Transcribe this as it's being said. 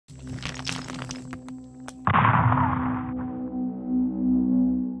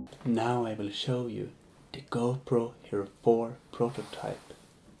Now I will show you the GoPro Hero 4 prototype.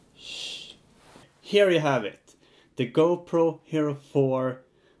 Shh. Here you have it, the GoPro Hero 4,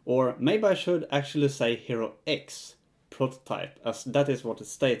 or maybe I should actually say Hero X prototype, as that is what is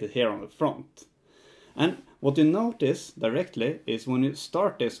stated here on the front. And what you notice directly is when you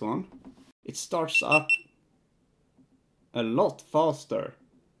start this one, it starts up a lot faster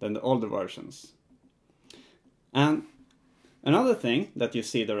than the older versions. And another thing that you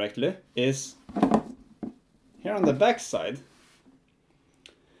see directly is here on the back side.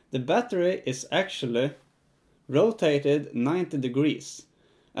 The battery is actually rotated 90 degrees,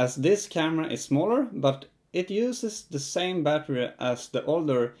 as this camera is smaller, but it uses the same battery as the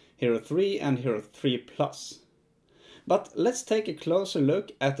older Hero 3 and Hero 3 Plus. But let's take a closer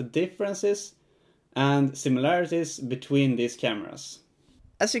look at the differences and similarities between these cameras.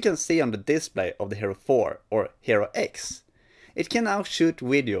 As you can see on the display of the Hero 4 or Hero X, it can now shoot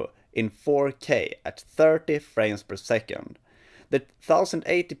video in 4K at 30 frames per second. The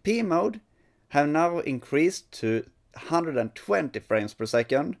 1080p mode have now increased to 120 frames per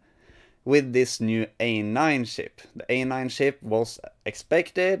second with this new A9 chip. The A9 chip was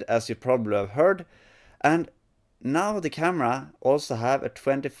expected, as you probably have heard, and now the camera also have a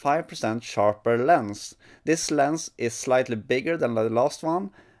 25% sharper lens. This lens is slightly bigger than the last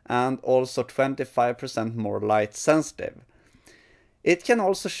one and also 25% more light sensitive. It can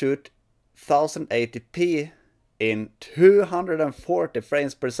also shoot 1080p in 240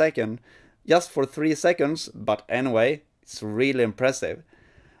 frames per second just for 3 seconds, but anyway, it's really impressive.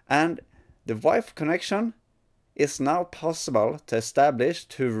 And the Wi-Fi connection is now possible to establish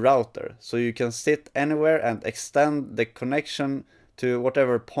to router, so you can sit anywhere and extend the connection to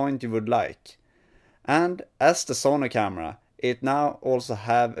whatever point you would like. And as the Sony camera, it now also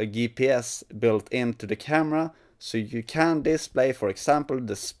have a GPS built into the camera, so you can display, for example,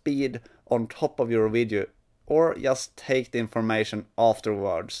 the speed on top of your video, or just take the information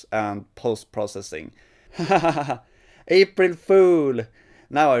afterwards and post-processing. April Fool!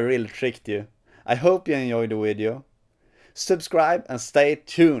 Now I really tricked you. I hope you enjoyed the video. Subscribe and stay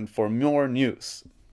tuned for more news.